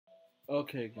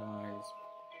Okay, guys.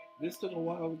 This took a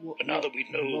while to But now that we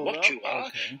know load what up. you are,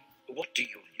 Okay. what do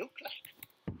you look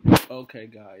like? Okay,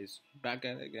 guys. Back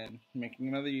at it again. Making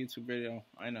another YouTube video.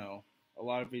 I know. A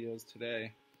lot of videos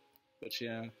today. But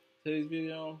yeah. Today's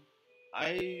video,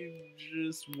 I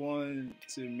just want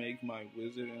to make my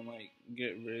wizard and like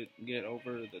get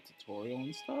over the tutorial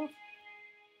and stuff.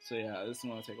 So yeah, this is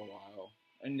gonna take a while.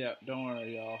 And yeah, don't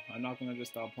worry y'all. I'm not gonna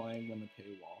just stop playing when the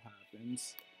paywall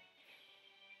happens.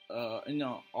 And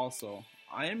no, also,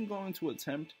 I am going to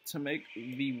attempt to make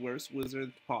the worst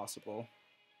wizard possible.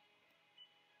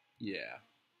 Yeah,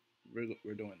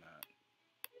 we're doing that.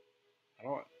 How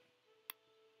do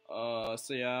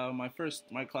so yeah, my first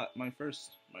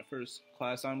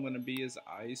class I'm gonna be is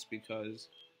ice because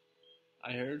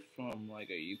I heard from like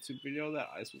a YouTube video that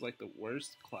ice was like the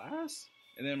worst class,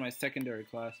 and then my secondary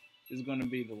class is gonna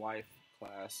be the life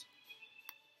class.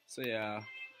 So yeah,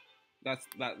 that's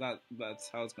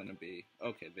how it's gonna be.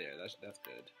 Okay, there, that's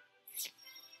good.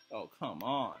 Oh, come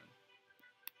on.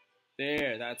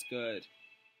 There, that's good.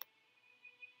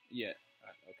 Yeah.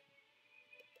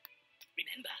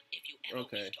 Remember, if you ever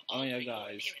Okay. wish to Oh yeah, alter your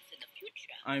guys. appearance in the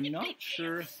future, I'm not simply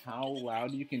sure press how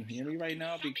loud you can hear me right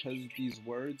now because these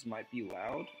words might be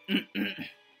loud.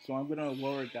 So I'm gonna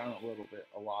lower it down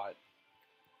a lot.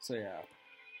 So yeah.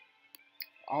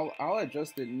 I'll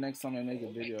adjust it next time I make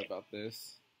a video about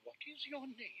this. What is your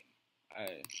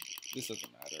name? This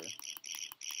doesn't matter.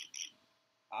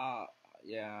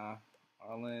 Yeah.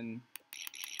 Arlen.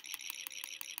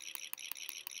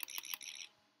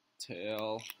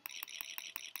 Tail.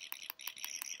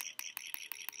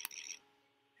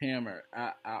 Hammer.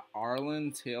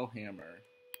 Arlen Tail Hammer.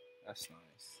 That's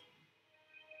nice.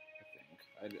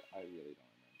 I think. I really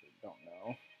don't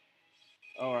know.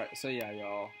 Alright, so yeah,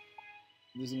 y'all.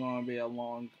 This is gonna be a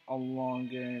long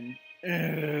game.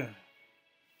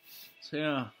 So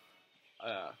yeah.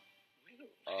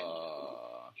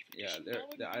 Yeah,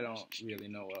 I don't really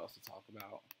know what else to talk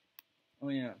about. Oh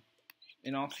yeah.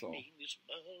 And also,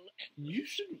 you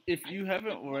should, if you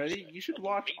haven't already, you should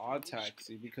watch Odd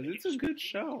Taxi because it's a good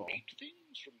show.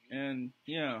 And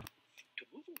yeah,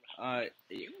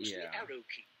 yeah.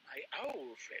 My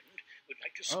owl friend would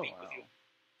like to speak with you.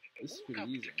 This is pretty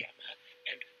easy.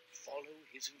 And follow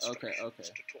his instructions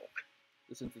to talk.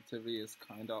 The sensitivity is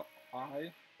kind of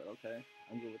high, but okay,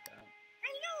 I'm good with that.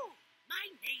 Hello, my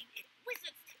name is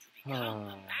Wizard. To become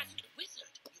a master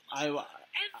wizard, you must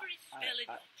every spell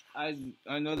in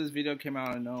I know this video came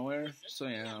out of nowhere, so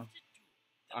yeah.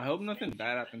 I hope nothing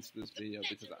bad happens to this video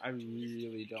because I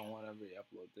really don't want to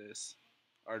re-upload this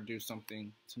or do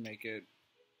something to make it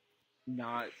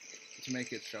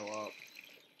show up.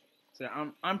 So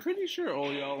I'm pretty sure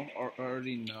all y'all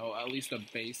already know at least the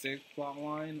basic plot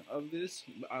line of this,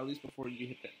 at least before you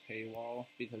hit that paywall,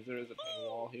 because there is a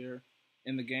paywall here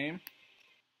in the game.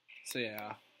 So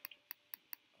yeah.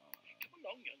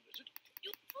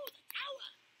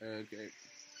 Okay.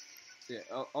 So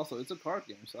yeah. Also, it's a card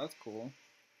game, so that's cool.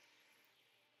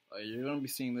 You're gonna be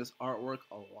seeing this artwork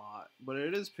a lot, but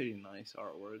it is pretty nice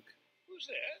artwork. Who's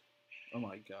there? Oh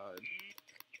my god.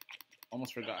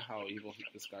 Almost forgot how evil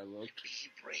this guy looked.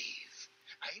 Be brave.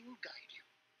 I will guide you.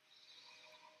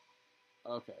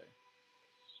 Okay.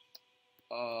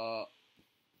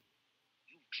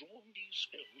 You've drawn these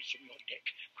spells from your deck.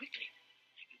 Quickly.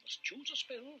 You must choose a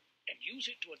spell and use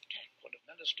it to attack one of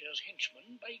Malastair's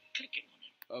henchmen by clicking on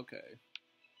it. Okay.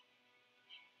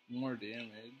 More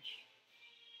damage.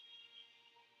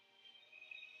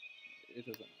 It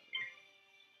doesn't matter.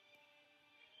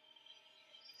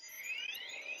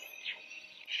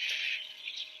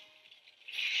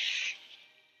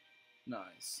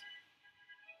 Nice.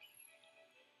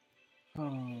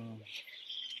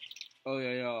 Oh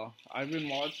yeah, y'all. I've been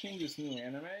watching this new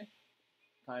anime.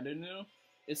 Kinda new.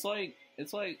 It's like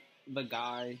the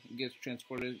guy gets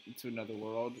transported to another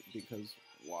world because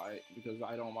why? Because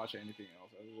I don't watch anything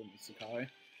else other than Isekai.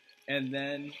 And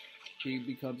then he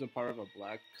becomes a part of a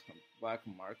black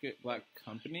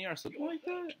company or something like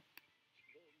that.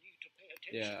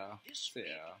 Yeah. So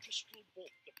yeah.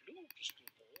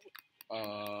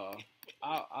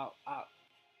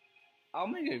 I'll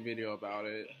make a video about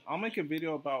it. I'll make a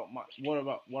video about what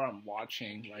I'm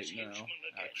watching right now,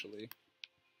 actually.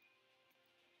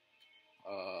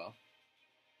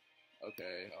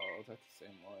 Okay, that's the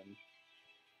same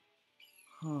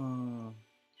one.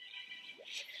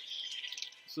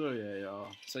 So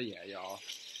yeah, y'all.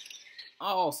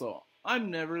 I'm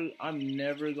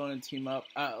never gonna team up.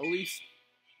 At least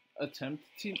attempt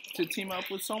to team up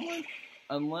with someone,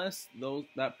 unless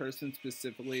that person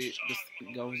specifically just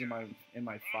goes in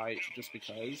my fight just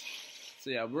because. So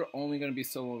yeah, we're only gonna be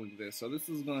soloing this. So this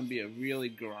is gonna be a really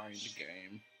grind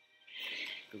game.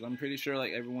 Because I'm pretty sure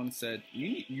like everyone said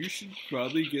you should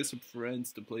probably get some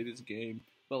friends to play this game.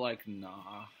 But like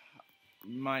nah.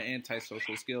 My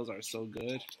antisocial skills are so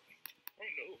good. Oh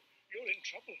no, you're in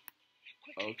trouble.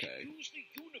 Quickly, Okay. use the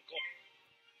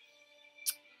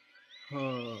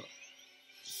unicorn.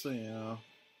 So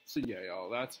yeah, y'all.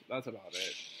 That's about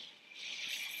it.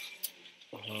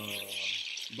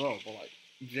 Bro, but like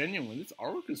genuinely, this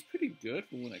artwork is pretty good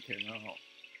for when it came out.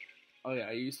 Oh yeah,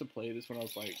 I used to play this when I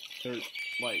was like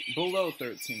below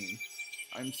 13.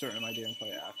 I'm certain I didn't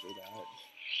play after that.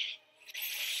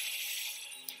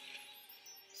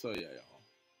 So yeah,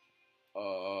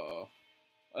 y'all.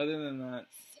 Other than that,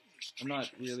 I'm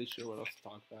not really sure what else to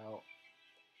talk about.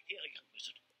 Here, young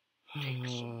wizard. Take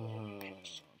some more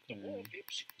pips. The Okay. more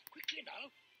pips. Quickly now.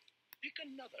 Pick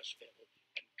another spell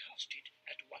and cast it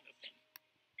at one of them.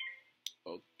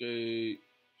 Okay.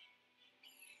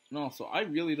 No, so I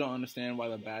really don't understand why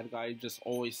the bad guy just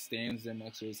always stands there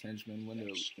next to his henchmen when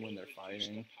they're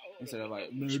fighting, instead of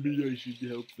like maybe I should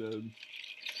help them.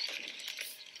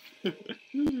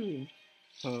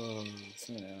 So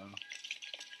yeah.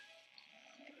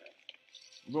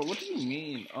 Bro, what do you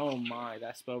mean? Oh my,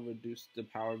 that spell reduced the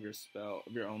power of your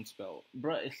own spell.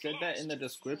 Bro, it said that in the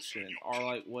description, or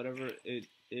like whatever it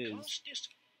is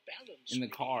in the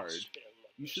card.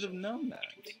 You should have known that.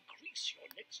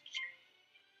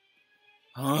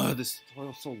 This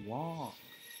tutorial's so long.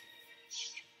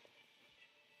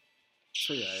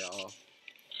 So yeah, y'all.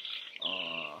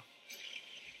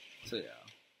 So yeah.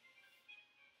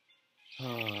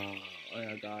 Oh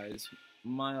yeah, guys.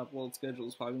 My upload schedule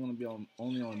is probably going to be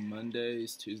only on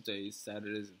Mondays, Tuesdays,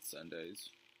 Saturdays, and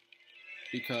Sundays.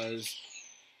 Because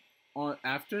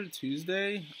after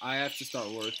Tuesday, I have to start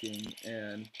working,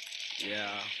 and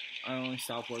yeah, I only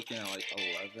stop working at like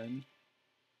 11.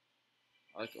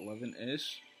 Like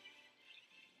 11-ish.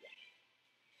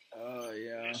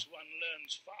 Yeah. This one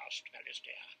learns fast,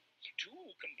 Alistair. Two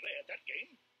can play at that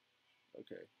game.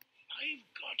 Okay. I've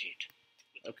got it.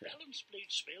 With Okay. the balance blade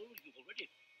spell, you've already...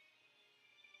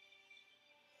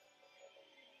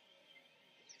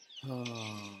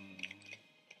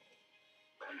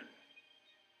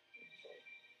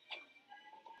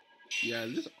 Yeah,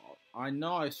 I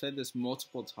know I said this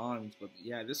multiple times, but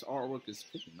yeah, this artwork is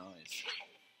pretty nice.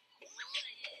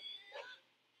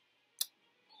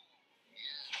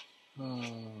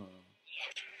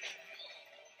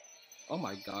 Oh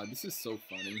my god, this is so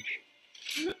funny.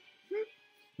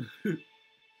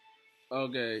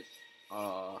 Okay,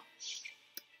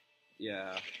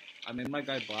 yeah, I made my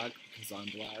guy black because I'm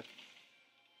black.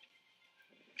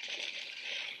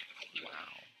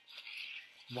 Wow.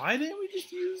 Why didn't we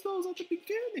just use those at the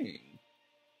beginning?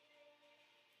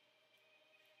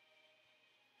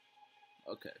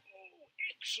 Okay. Oh,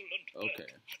 excellent.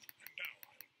 Okay. Now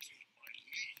I'll take my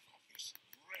leave of this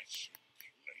wretched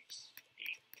place.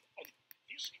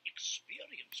 This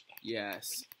experience part.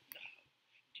 Yes. Now,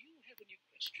 do you have any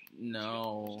questions? No,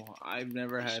 I've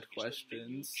never had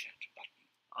questions.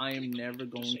 I am never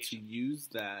going to use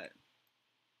that.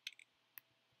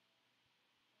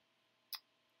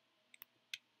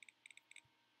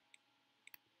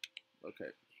 Okay.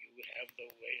 You have the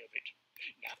way of it.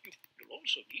 Now, you'll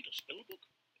also need a spellbook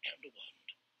and a wand.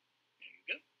 There you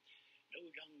go. No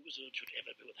young wizard should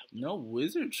ever be without them. No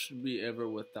wizard should be ever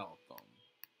without them.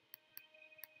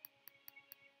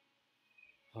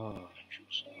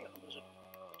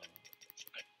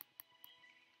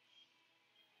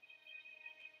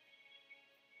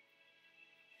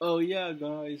 Oh yeah,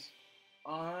 guys.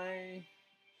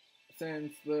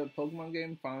 Since the Pokemon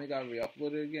game finally got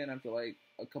re-uploaded again after like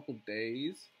a couple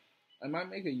days, I might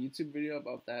make a YouTube video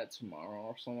about that tomorrow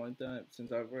or something like that.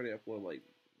 Since I've already uploaded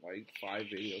like 5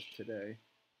 videos today,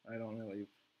 I don't really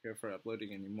care for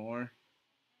uploading anymore.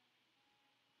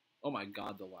 Oh my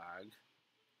god, the lag.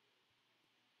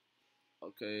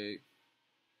 Okay.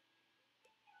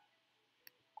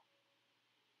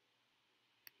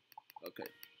 Okay.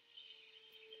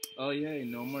 Oh yay,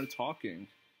 no more talking.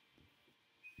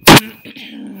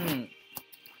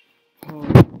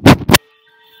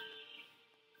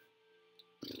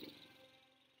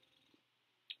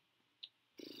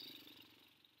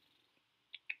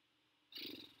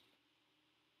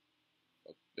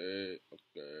 Okay.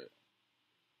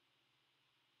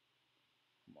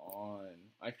 Come on.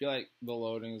 I feel like the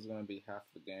loading is gonna be half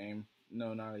the game.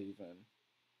 No, not even.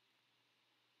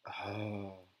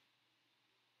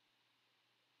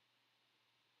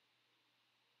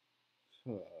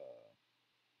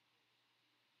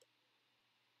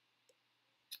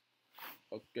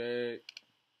 Okay.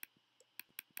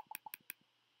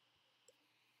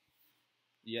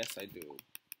 Yes, I do.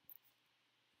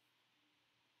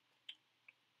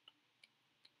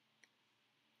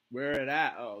 Where it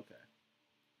at? Oh, okay.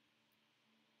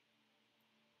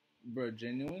 Bro,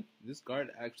 genuine? This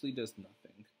guard actually does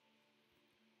nothing.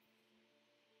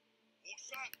 What's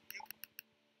that?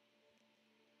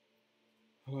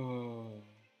 Oh.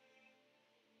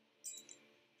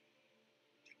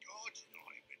 The guards and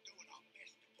I have been doing our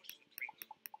best to push the creek.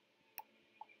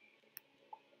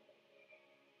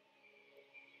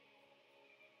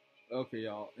 Okay,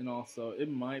 y'all. And also, it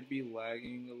might be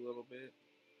lagging a little bit.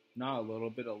 Not a little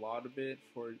bit, a lot of it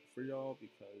for y'all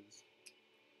because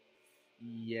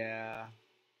yeah.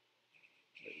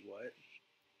 Wait, what?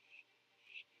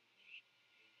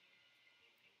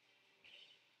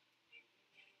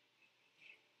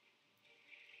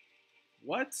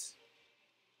 What?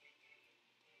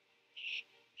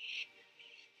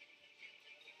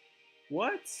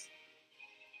 What?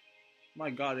 My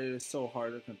God, it is so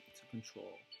hard to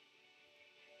control.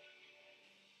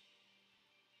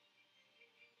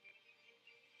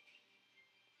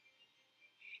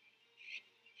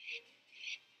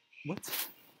 What?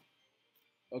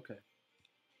 Okay.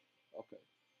 Okay.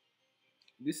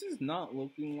 This is not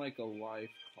looking like a life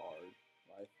card.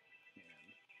 Life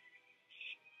hand.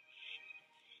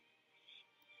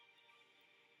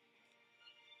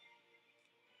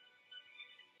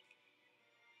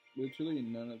 Literally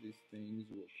none of these things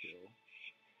will kill.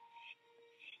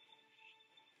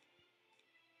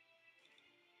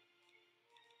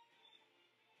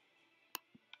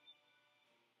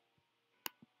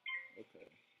 Okay.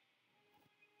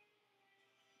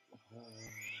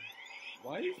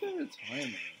 Why is there a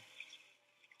timer?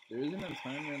 There isn't a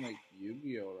timer in like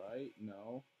Yu-Gi-Oh, right?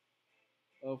 No.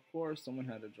 Of course someone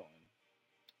had to join.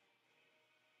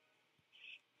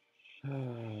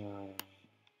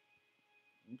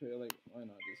 Okay, like, why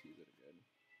not just use it again?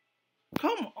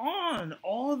 Come on!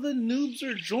 All the noobs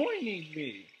are joining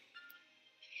me!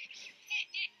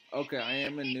 Okay, I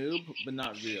am a noob, but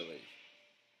not really.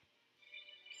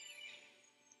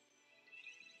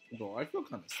 Bro, I feel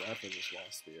kind of sad for this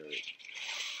lost spirit.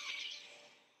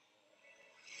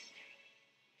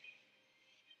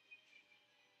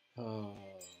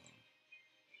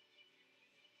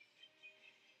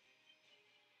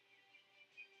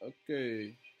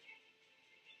 Okay.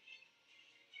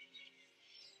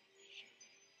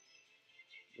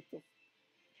 What the?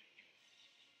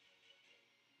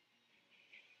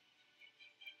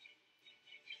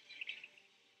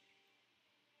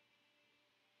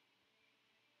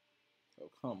 Oh,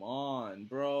 come on,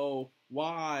 bro.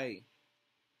 Why?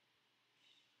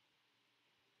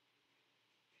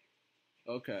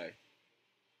 Okay.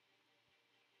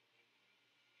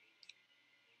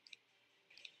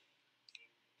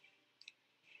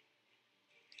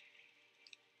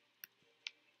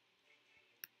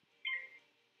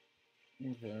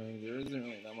 Okay, there isn't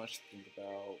really that much to think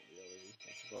about, really.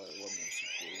 That's about what most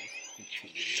to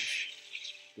lose.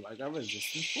 Do I got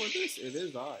resistance for this? It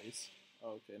is ice.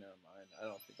 Okay, never mind. I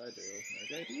don't think I do.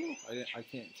 Maybe I do? I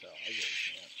can't tell. I really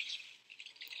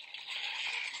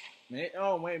can't.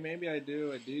 Oh, wait, maybe I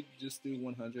do. I did just do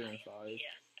 105. Yes,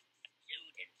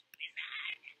 student wizard.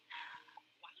 While your character is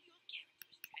transparent,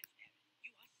 you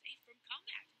are safe from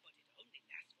combat, but it only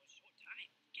lasts for a short time.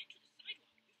 Get to the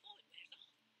sidewalk before it wears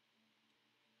off.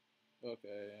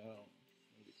 Okay,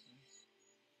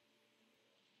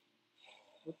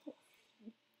 What the?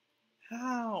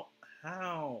 How?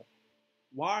 How?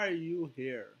 Why are you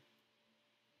here?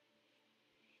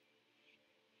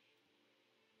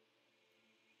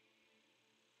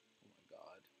 Oh my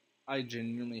god. I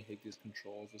genuinely hate these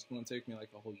controls. It's gonna take me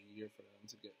like a whole year for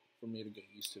me to get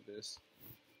used to this.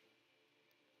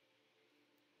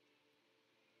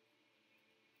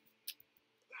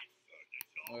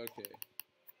 Okay.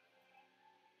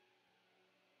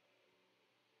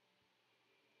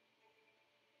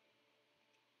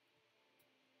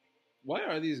 Why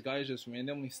are these guys just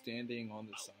randomly standing on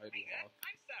the sidewalk?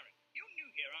 I'm Saren. You're new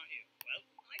here, aren't you? Well,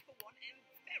 I for one am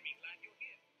very glad you're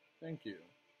here. Thank you.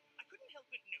 I couldn't help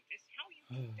but notice how you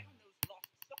took down those lost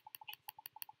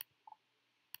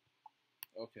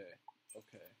Okay.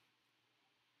 Okay.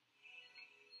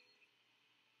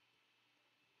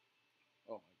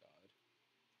 Oh my god.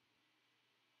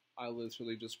 I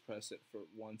literally just press it for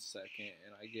 1 second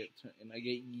and I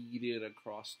get yeeted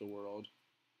across the world.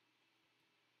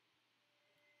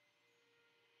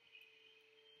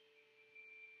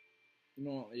 You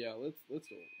know what? Yeah, let's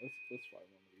try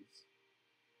one of these.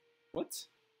 What?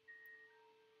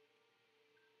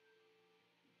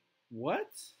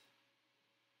 What?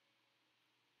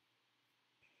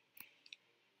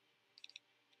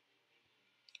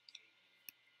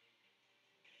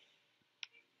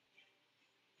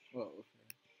 Well, okay.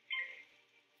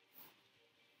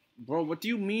 Bro, what do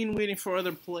you mean waiting for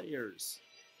other players?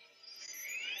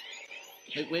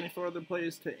 Like waiting for other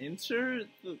players to enter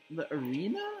the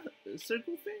arena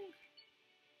circle thing?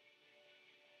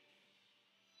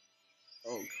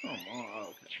 Oh, come on.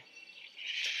 Okay.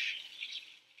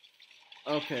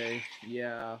 Okay,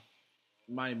 yeah.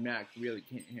 My Mac really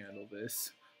can't handle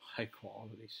this high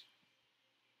quality.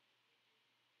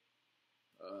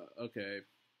 Okay.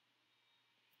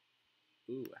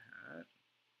 Ooh, a hat.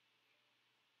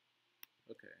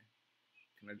 Okay.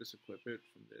 Can I just equip it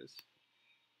from this?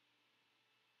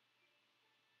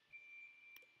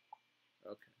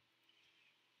 Okay.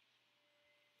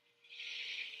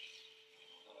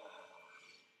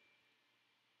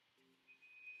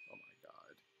 Oh my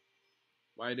god.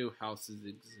 Why do houses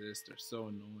exist? They're so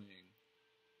annoying.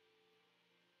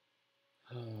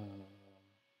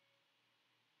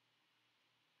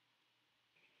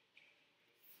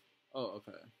 Oh,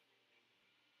 okay.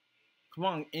 Come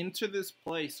on, enter this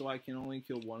place so I can only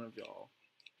kill one of y'all.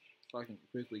 So I can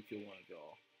quickly kill one of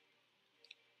y'all.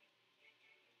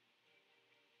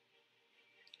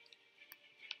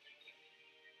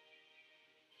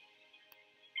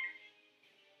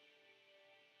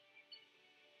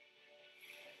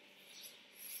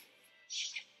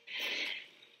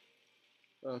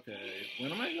 Okay,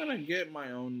 when am I gonna get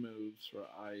my own moves for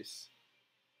ice?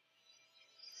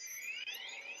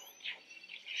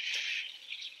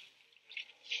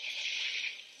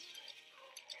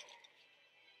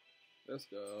 Let's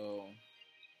go.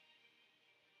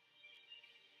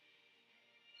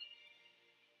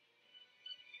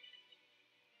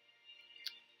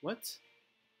 What?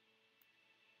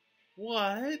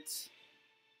 What?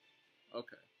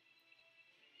 Okay.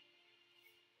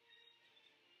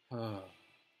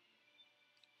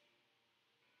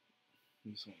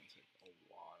 This one will take a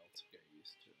while to get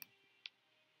used to.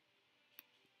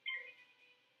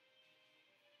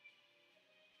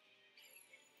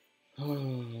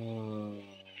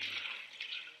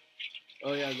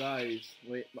 Oh yeah, guys.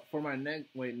 Wait, for my next.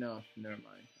 Wait, no, never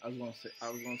mind. I was gonna say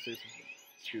something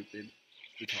stupid,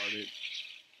 retarded.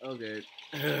 Okay.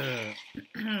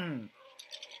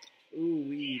 Ooh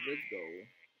wee, let's go.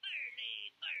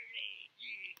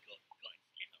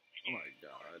 Oh my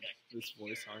god, this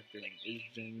voice acting is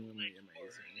genuinely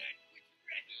amazing.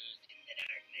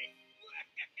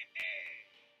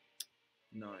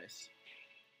 Nice.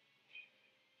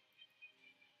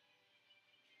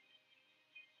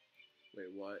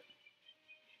 Wait, what?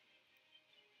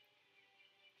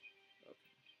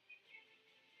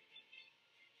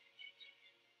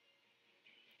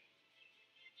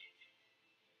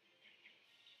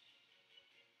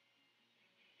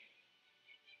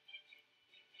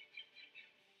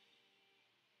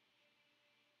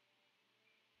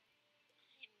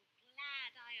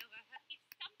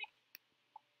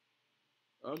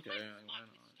 Okay, why not?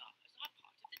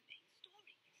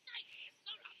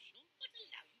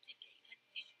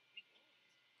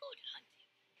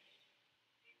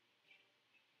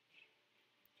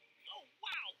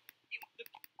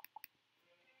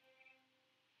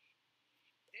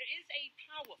 There is a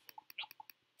powerful.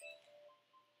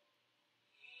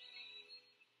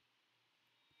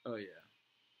 Oh yeah.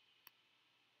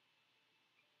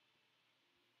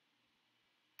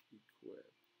 Equip.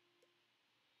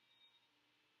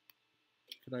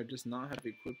 Could I just not have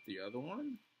equipped the other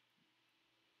one?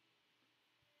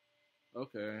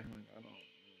 Okay, like, I don't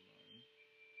really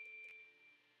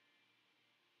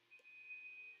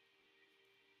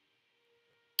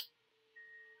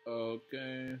mind.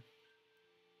 Okay.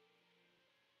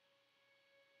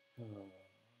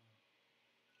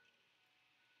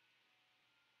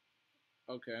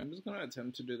 Okay, I'm just gonna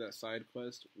attempt to do that side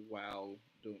quest while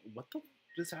doing. What the?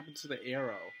 Just happened to the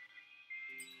arrow?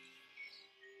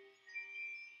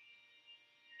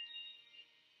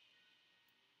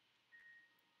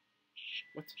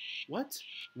 What? What?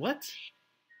 What?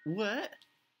 What?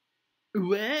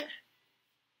 What?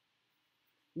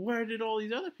 Where did all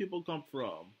these other people come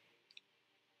from?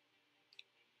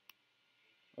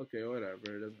 Okay, whatever.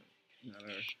 It doesn't matter,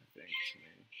 I think, to me.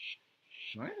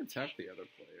 Can I attack the other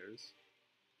players?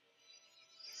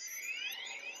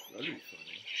 That'd be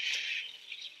funny.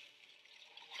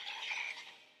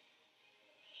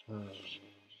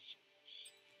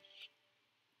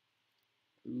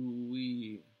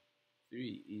 Ooh-wee.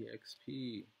 3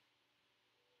 EXP.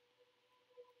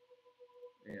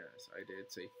 Yes, I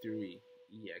did say 3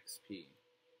 EXP.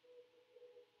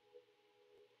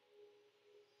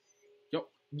 Yo,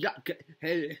 yeah,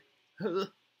 hey,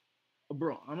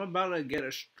 bro, I'm about to get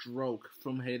a stroke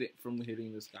from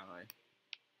hitting this guy.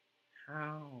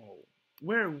 How?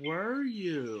 Where were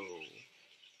you?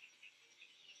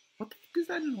 What the fuck is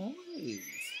that noise?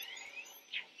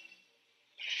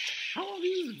 How long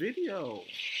is this video?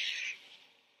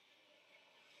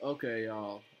 Okay,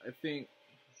 y'all. I think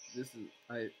this is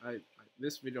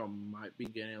this video might be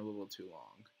getting a little too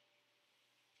long.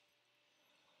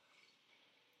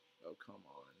 Oh, come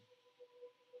on.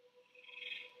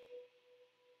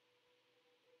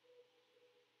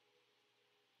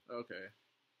 Okay.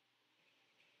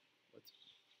 Let's.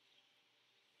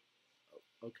 Oh,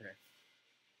 okay.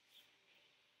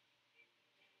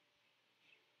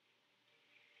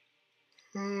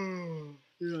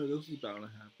 Yeah, this is bound to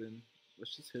happen.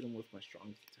 Let's just hit him with my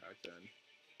strongest attack then.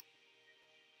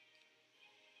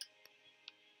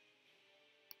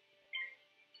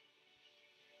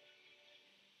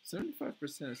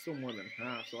 %75% is still more than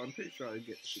half, so I'm pretty sure I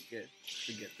should get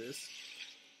this.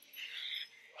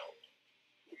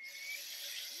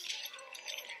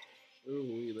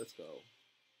 Ooh, let's go.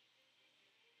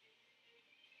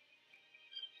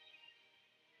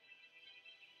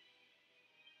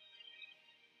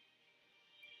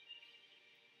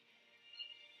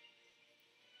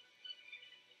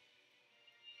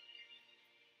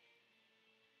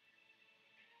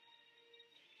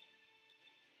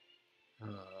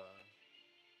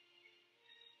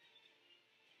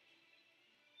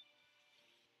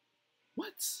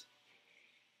 What?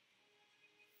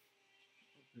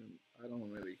 I don't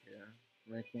really care.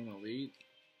 Rank 1 elite.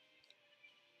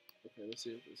 Okay, let's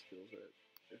see if this kills it.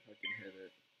 If I can hit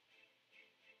it.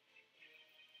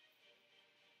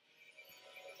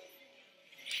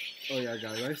 Oh yeah,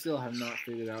 guys, I still have not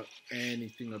figured out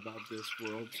anything about this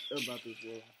world. I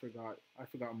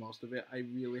forgot most of it. I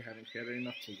really haven't cared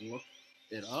enough to look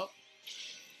it up.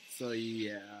 So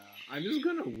yeah, I'm just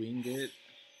gonna wing it.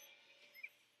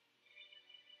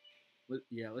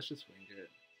 Yeah, let's just wing it.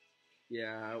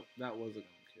 Yeah, that wasn't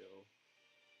gonna kill.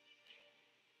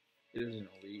 It is an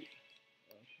elite.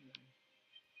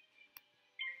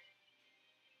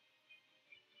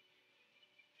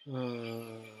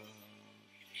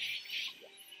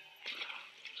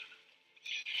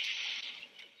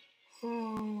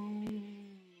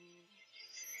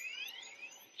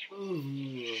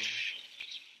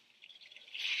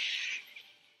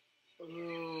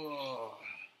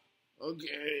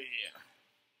 Okay.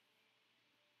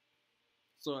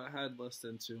 So I had less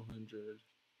than 200.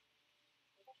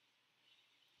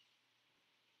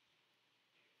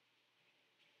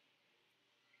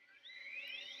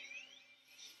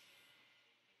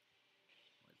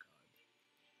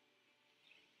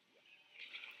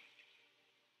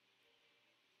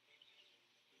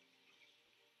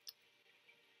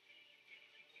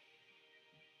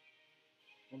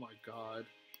 Oh my god.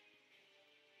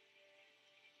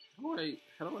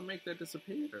 How do I make that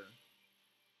disappear?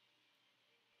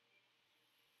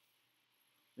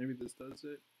 Maybe this does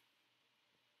it?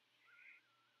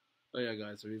 Oh yeah,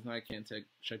 guys, the reason I can't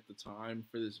check the time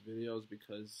for this video is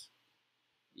because,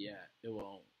 yeah, it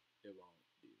won't do that.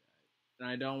 And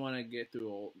I don't want to get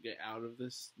out of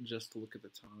this just to look at the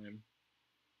time.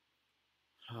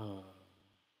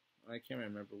 I can't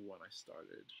remember when I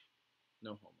started.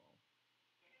 No homo.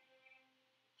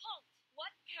 Halt!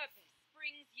 What purpose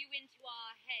brings you into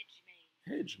our hedge maze?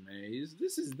 Hedge maze?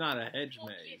 This is not a hedge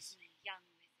Forgive maze. me, young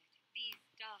wizard. These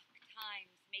dark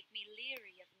times make me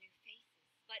leery of new faces,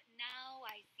 but now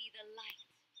I see the light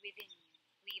within you.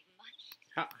 We've much to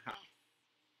discuss.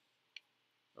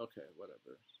 Okay,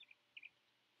 whatever.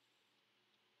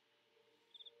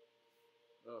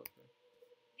 Okay.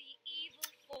 The evil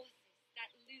forces that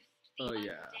loosed the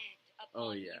undead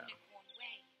upon Unicorn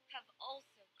Way have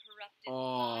also corrupted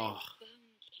my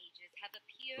bone cages have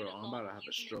appeared. Bro, I'm about to have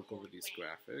a stroke over these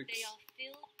graphics. They are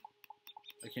filled.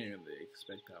 I can't really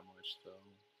expect that much though.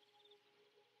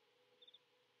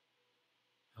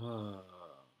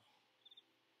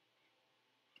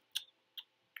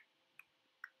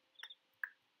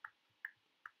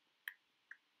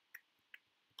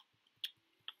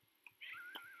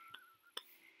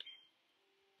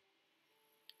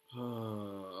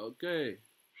 Okay.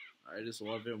 I just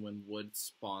love it when wood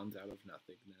spawns out of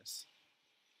nothingness.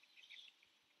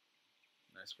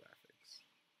 Nice graphics.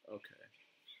 Okay.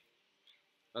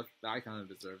 I kind of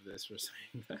deserve this for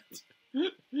saying that.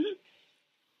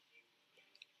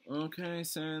 Okay,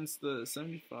 since the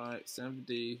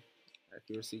 70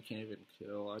 accuracy can't even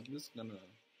kill, I'm just gonna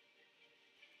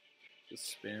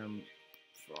spam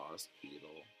Frost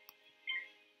Beetle.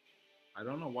 I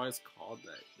don't know why it's called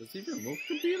that. Does it even look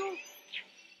like a beetle?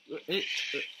 It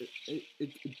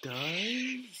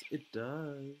does. It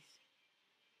does.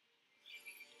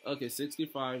 Okay,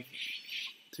 65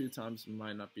 2 times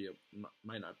might not be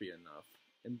enough.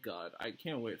 And God, I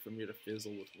can't wait for me to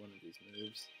fizzle with one of these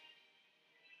moves.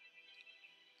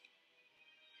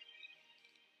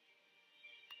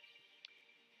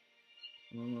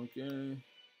 Okay.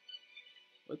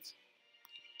 What?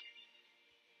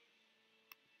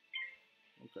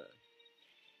 Okay.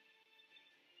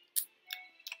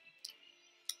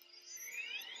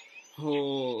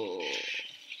 Oh.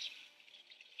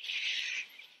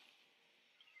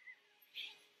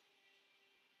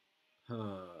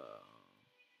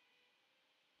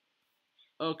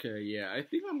 Okay, yeah, I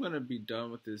think I'm gonna be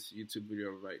done with this YouTube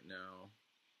video right now.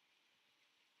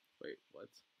 Wait, what?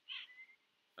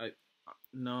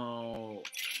 No.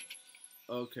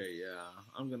 Okay, yeah,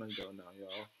 I'm gonna go now,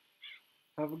 y'all.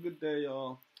 Have a good day,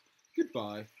 y'all.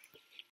 Goodbye.